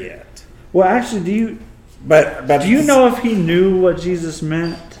there yet. Well, actually, do you But know if he knew what Jesus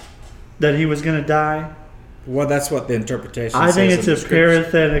meant, that he was going to die? Well, that's what the interpretation. I think says it's in a the scripture.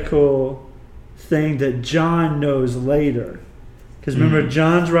 parenthetical thing that John knows later. Because remember,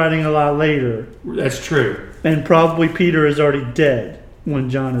 John's writing a lot later, That's true. and probably Peter is already dead when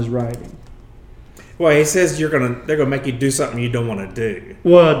John is writing. Well, he says they're gonna make you do something you don't want to do.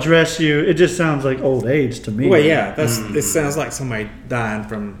 Well, address you. It just sounds like old age to me. Well, yeah, it sounds like somebody dying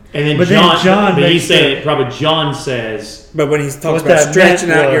from. And then But then John but he makes said it- probably John says, But when he talks What about that stretching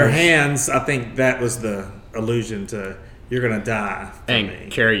meant out your was- hands, I think that was the allusion to you're going to die for And me.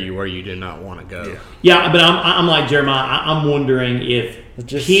 carry you where you do not want to go. Yeah. Yeah, but I'm like Jeremiah. I'm wondering if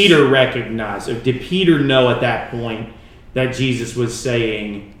Peter recognized, or did Peter know at that point that Jesus was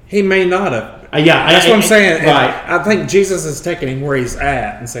saying? He may not have. That's what I'm saying. Right. I think Jesus is taking him where he's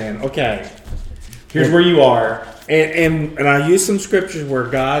at and saying, okay, Here's where you are. And I used some scriptures where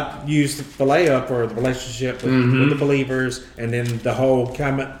God used phileo for the relationship with the believers, and then the whole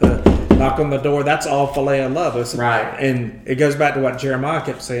comment, the knock on the door, that's all phileo love. Right. And it goes back to what Jeremiah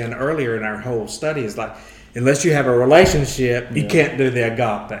kept saying earlier in our whole study, is like, unless you have a relationship, you can't do the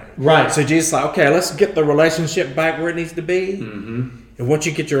agape. Right. So Jesus is like, okay, let's get the relationship back where it needs to be. And once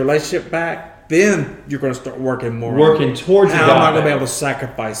you get your relationship back, then you're going to start working towards how am I going to be able to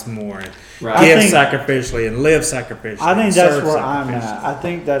sacrifice more and give sacrificially and live sacrificially. I think that's where I'm at. I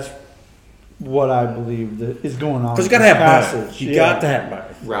think that's what I believe that is going on. Because you got to have both. You got to have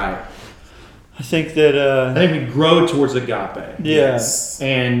both. Right. I think that. I think we grow towards agape. Yes.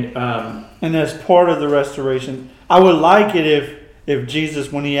 And that's part of the restoration. I would like it if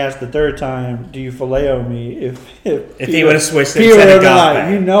Jesus, when he asked the third time, "Do you phileo me?" If he would have switched it, he would have been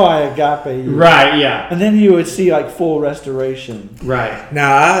agape. like, I agape you. Right. Yeah. And then you would see like full restoration. Right.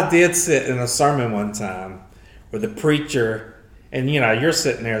 Now I did sit in a sermon one time where the preacher, and you're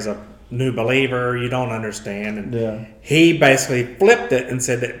sitting there as a new believer, you don't understand, and he basically flipped it and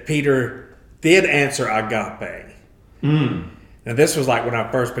said that Peter did answer agape. Now this was like when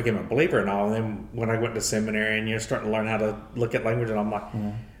I first became a believer and all, and then when I went to seminary and you're starting to learn how to look at language, and I'm like,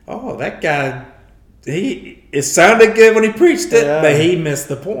 oh, that guy, it sounded good when he preached it, but he missed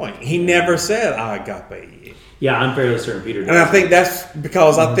the point. He never said agape. Yeah, I'm fairly certain Peter did. And I think that's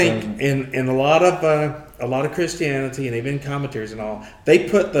because I think in a lot of Christianity and even commentaries and all, they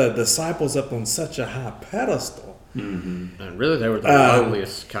put the disciples up on such a high pedestal. And really, they were the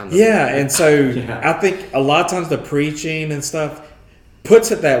lowliest kind of. Yeah, and so I think a lot of times the preaching and stuff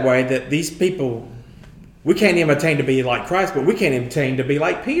puts it that way that these people, we can't even attain to be like Christ, but we can't even attain to be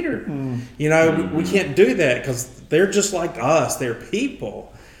like Peter. We can't do that because they're just like us. They're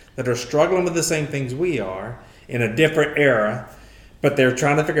people that are struggling with the same things we are in a different era, but they're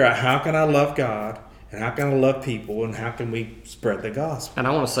trying to figure out how can I love God and how can I love people and how can we spread the gospel. And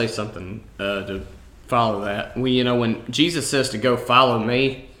I want to say something to follow that. When Jesus says to go follow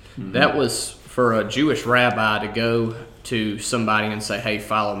me, that was for a Jewish rabbi to go to somebody and say, hey,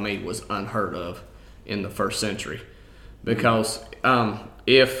 follow me, was unheard of in the first century. Because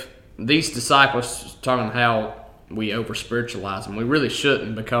if these disciples, talking how we over spiritualize them, we really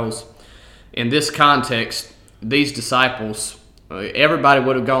shouldn't, because in this context, these disciples, everybody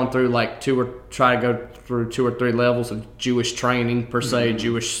would have gone through try to go through 2 or 3 levels of Jewish training per se,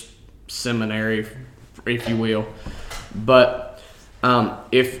 Jewish seminary, if you will. But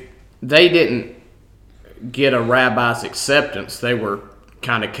if they didn't get a rabbi's acceptance, they were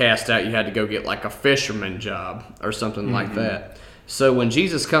kind of cast out. You had to go get like a fisherman job or something like that. So when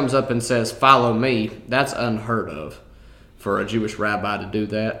Jesus comes up and says, follow me, that's unheard of for a Jewish rabbi to do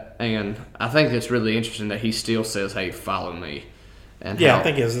that. And I think it's really interesting that he still says, hey, follow me. And I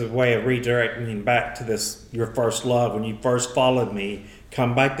think it's a way of redirecting back to this, your first love. When you first followed me,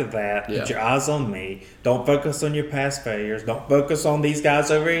 come back to that. Put your eyes on me. Don't focus on your past failures. Don't focus on these guys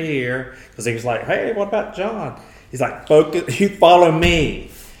over here. Because he was like, hey, what about John? He's like, focus. You follow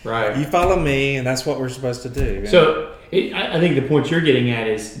me. Right. You follow me, and that's what we're supposed to do. So I think the point you're getting at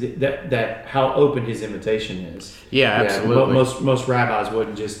is that how open his invitation is. Yeah, absolutely. Most rabbis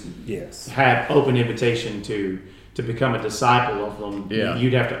wouldn't just have open invitation to become a disciple of them. Yeah.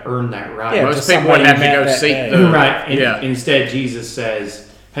 You'd have to earn that right. Yeah, most people would have to go seek the right. Instead, Jesus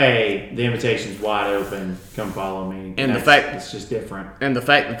says, hey, the invitation's wide open. Come follow me. And the fact it's just different. And the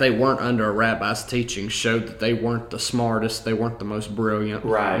fact that they weren't under a rabbi's teaching showed that they weren't the smartest. They weren't the most brilliant.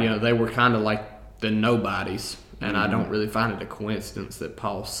 Right. They were kind of like the nobodies. And I don't really find it a coincidence that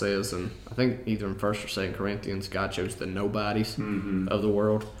Paul says, and I think either in 1 or 2 Corinthians, God chose the nobodies of the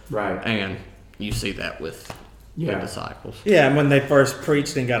world. Right. And you see that with the disciples. Yeah, and when they first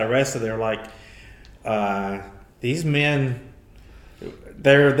preached and got arrested, they were like, these men,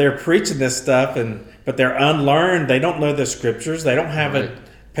 they're preaching this stuff, but they're unlearned. They don't know the scriptures. They don't have a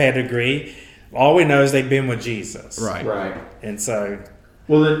pedigree. All we know is they've been with Jesus. Right. Right. And so...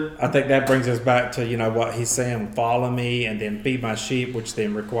 Well, I think that brings us back to, what he's saying, follow me and then feed my sheep, which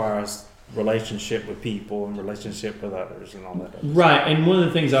then requires relationship with people and relationship with others and all that. Right. And one of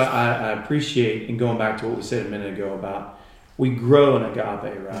the things I appreciate, and going back to what we said a minute ago about we grow in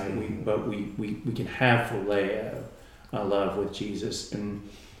agape, right? But we can have phileo love with Jesus. And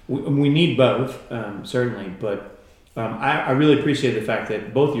we need both, certainly. But I really appreciate the fact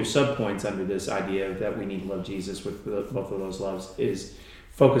that both your subpoints under this idea that we need to love Jesus with both of those loves is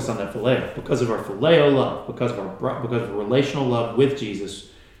focused on that phileo. Because of our phileo love, because of a relational love with Jesus,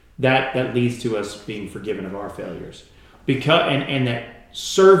 that leads to us being forgiven of our failures. And that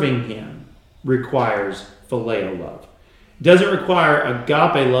serving Him requires phileo love. It doesn't require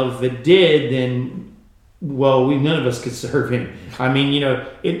agape love. If it did, then none of us could serve Him. I mean,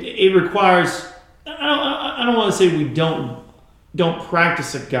 it requires. I don't want to say we don't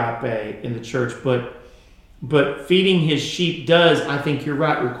practice agape in the church, but feeding His sheep does, I think you're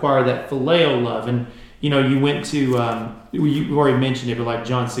right, require that phileo love. And you went to you've already mentioned it, but like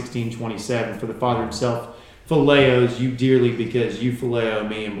John 16:27, for the Father Himself phileos you dearly because you phileo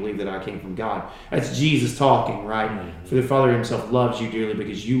me and believe that I came from God. That's Jesus talking, right? Mm-hmm. For the Father Himself loves you dearly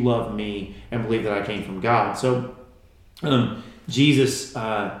because you love me and believe that I came from God. So Jesus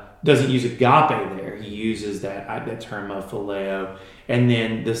doesn't use agape there. He uses that term of phileo. And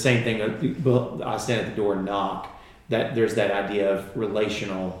then the same thing, I stand at the door and knock. That there's that idea of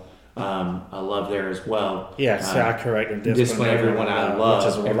relational love there as well. Yeah, so I correct and discipline everyone I love.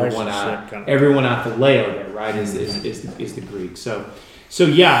 Which is a everyone I phileo there, right, is the Greek. So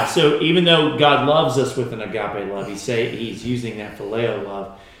even though God loves us with an agape love, He's using that phileo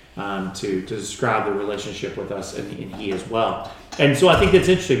love to describe the relationship with us and He as well. And so I think that's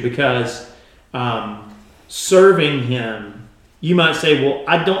interesting because serving Him, you might say, well,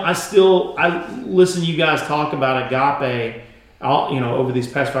 I listen to you guys talk about agape over these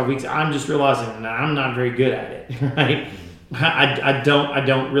past 5 weeks. I'm just realizing that I'm not very good at it, right? I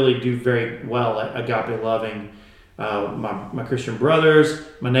don't really do very well at agape loving my Christian brothers,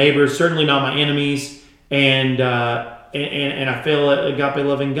 my neighbors, certainly not my enemies, and I fail at agape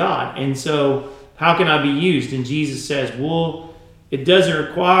loving God. And so how can I be used? And Jesus says, well, it doesn't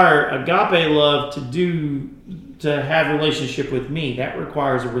require agape love to have a relationship with me. That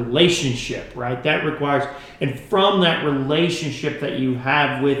requires a relationship, right? And from that relationship that you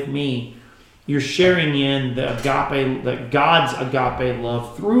have with me, you're sharing in God's agape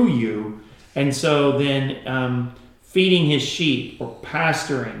love through you. And so then feeding His sheep or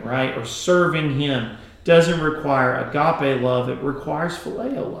pastoring, right, or serving Him doesn't require agape love. It requires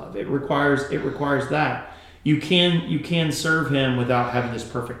phileo love. It requires that. You can serve Him without having this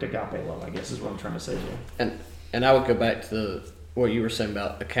perfect agape love, I guess is what I'm trying to say to you. And I would go back to what you were saying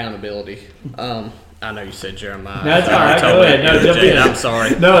about accountability. I know you said Jeremiah. That's all right. Go ahead. No, jump in. I'm sorry.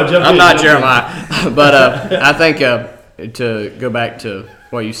 No, jump in. I'm not Jeremiah. But I think to go back to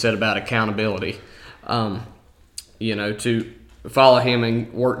what you said about accountability, to follow Him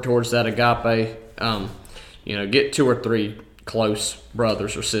and work towards that agape, get 2 or 3 close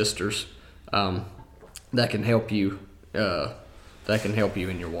brothers or sisters that can help you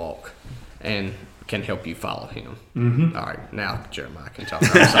in your walk and can help you follow Him. Mm-hmm. All right, now Jeremiah can talk.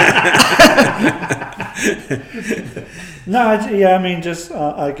 I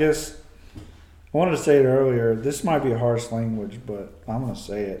guess I wanted to say it earlier. This might be a harsh language, but I'm going to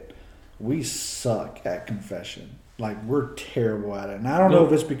say it. We suck at confession. Like, we're terrible at it. And I don't know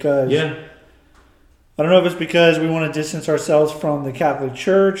if it's because... Yeah. I don't know if it's because we want to distance ourselves from the Catholic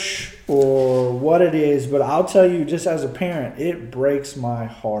Church or what it is, but I'll tell you, just as a parent, it breaks my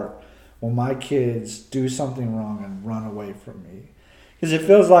heart when my kids do something wrong and run away from me. Because it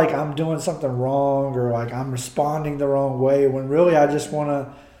feels like I'm doing something wrong or like I'm responding the wrong way when really I just want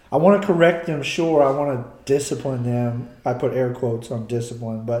to correct them, sure. I want to discipline them. I put air quotes on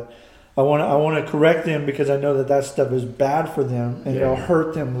discipline, but I want to correct them because I know that stuff is bad for them and it'll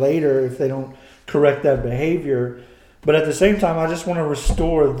hurt them later if they don't correct that behavior. But at the same time, I just want to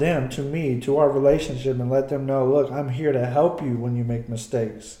restore them to me, to our relationship, and let them know, look, I'm here to help you when you make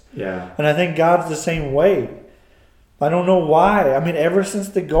mistakes. Yeah. And I think God's the same way. I don't know why. I mean, ever since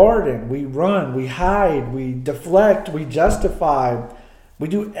the garden, we run, we hide, we deflect, we justify. We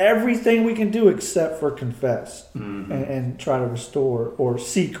do everything we can do except for confess and try to restore or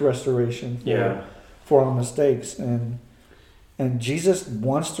seek restoration for our mistakes. And Jesus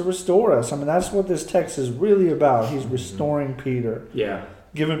wants to restore us. I mean, that's what this text is really about. He's restoring Peter. Yeah.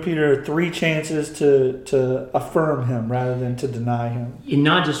 Giving Peter 3 chances to affirm him rather than to deny him. And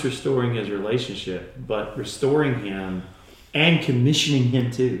not just restoring his relationship, but restoring him and commissioning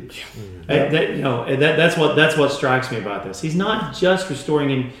him too. That's what strikes me about this. He's not just restoring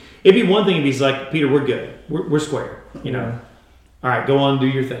him. It'd be one thing if he's like, Peter, we're good. We're square. All right, go on, do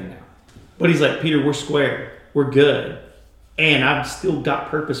your thing now. But he's like, Peter, we're square. We're good. And I've still got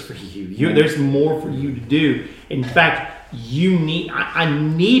purpose for you. There's more for you to do. In fact, I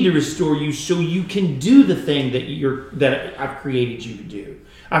need to restore you so you can do the thing that I've created you to do.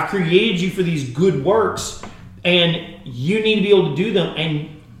 I've created you for these good works. And you need to be able to do them.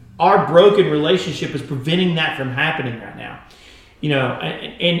 And our broken relationship is preventing that from happening right now.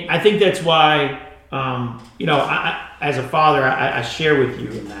 And I think that's why, I, as a father, I share with you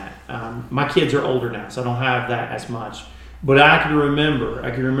in that. My kids are older now, so I don't have that as much. But I can remember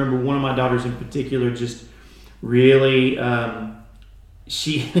one of my daughters in particular just really,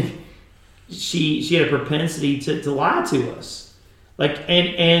 she had a propensity to lie to us.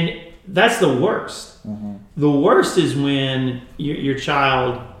 And that's the worst. Mm-hmm. The worst is when your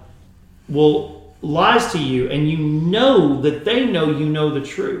child lies to you and you know that they know you know the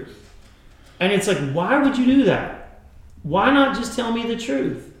truth. And it's like, why would you do that? Why not just tell me the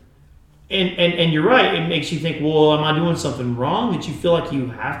truth? And you're right, it makes you think, well, am I doing something wrong that you feel like you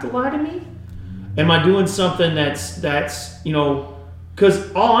have to lie to me? Am I doing something that's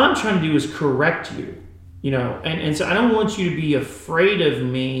because all I'm trying to do is correct you, and so I don't want you to be afraid of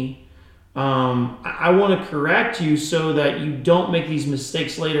me. I want to correct you so that you don't make these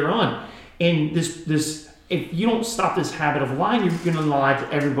mistakes later on. And this if you don't stop this habit of lying, you're going to lie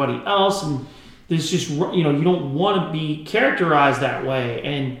to everybody else, and there's just you don't want to be characterized that way.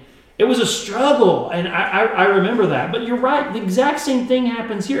 And it was a struggle, and I remember that. But you're right, the exact same thing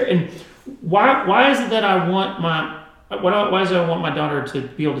happens here. And why is it that I want my daughter to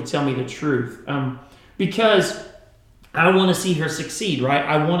be able to tell me the truth? Because I want to see her succeed, right?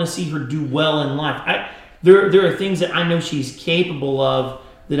 I want to see her do well in life. There are things that I know she's capable of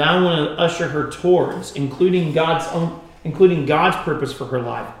that I want to usher her towards, including God's purpose for her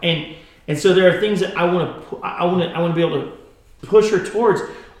life. And so there are things that I want to be able to push her towards.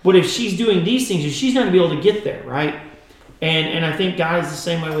 But if she's doing these things, she's not going to be able to get there, right? And I think God is the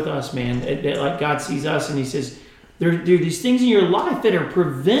same way with us, man. Like God sees us and He says, there are these things in your life that are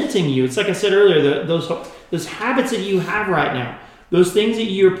preventing you. It's like I said earlier, those habits that you have right now, those things that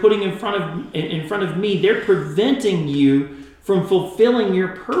you're putting in front of me, they're preventing you from fulfilling your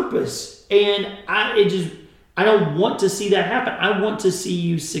purpose. And I don't want to see that happen. I want to see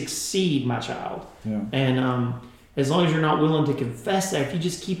you succeed, my child. Yeah. And as long as you're not willing to confess that, if you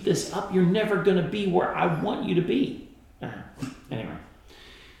just keep this up, you're never going to be where I want you to be. Anyway,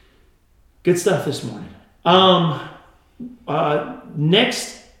 good stuff this morning.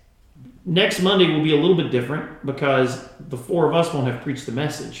 Next Monday will be a little bit different because the four of us won't have preached the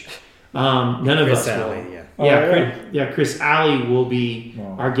message. None of us will. Chris Alley will be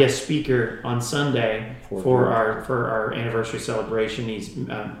our guest speaker on Sunday for our anniversary celebration. He's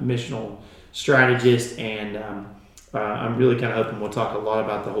a missional strategist, and I'm really kind of hoping we'll talk a lot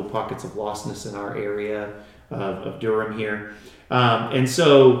about the whole pockets of lostness in our area of Durham here. And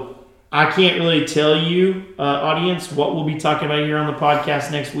so I can't really tell you, audience, what we'll be talking about here on the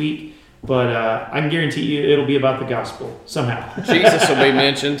podcast next week, but I can guarantee you it'll be about the gospel somehow. Jesus will be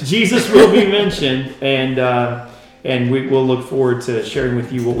mentioned. Jesus will be mentioned, and we will look forward to sharing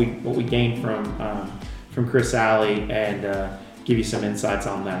with you what we gained from Chris Alley and give you some insights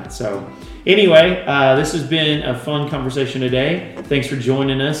on that. So anyway, this has been a fun conversation today. Thanks for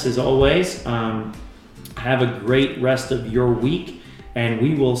joining us as always. Have a great rest of your week, and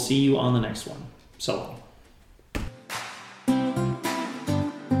we will see you on the next one. So long.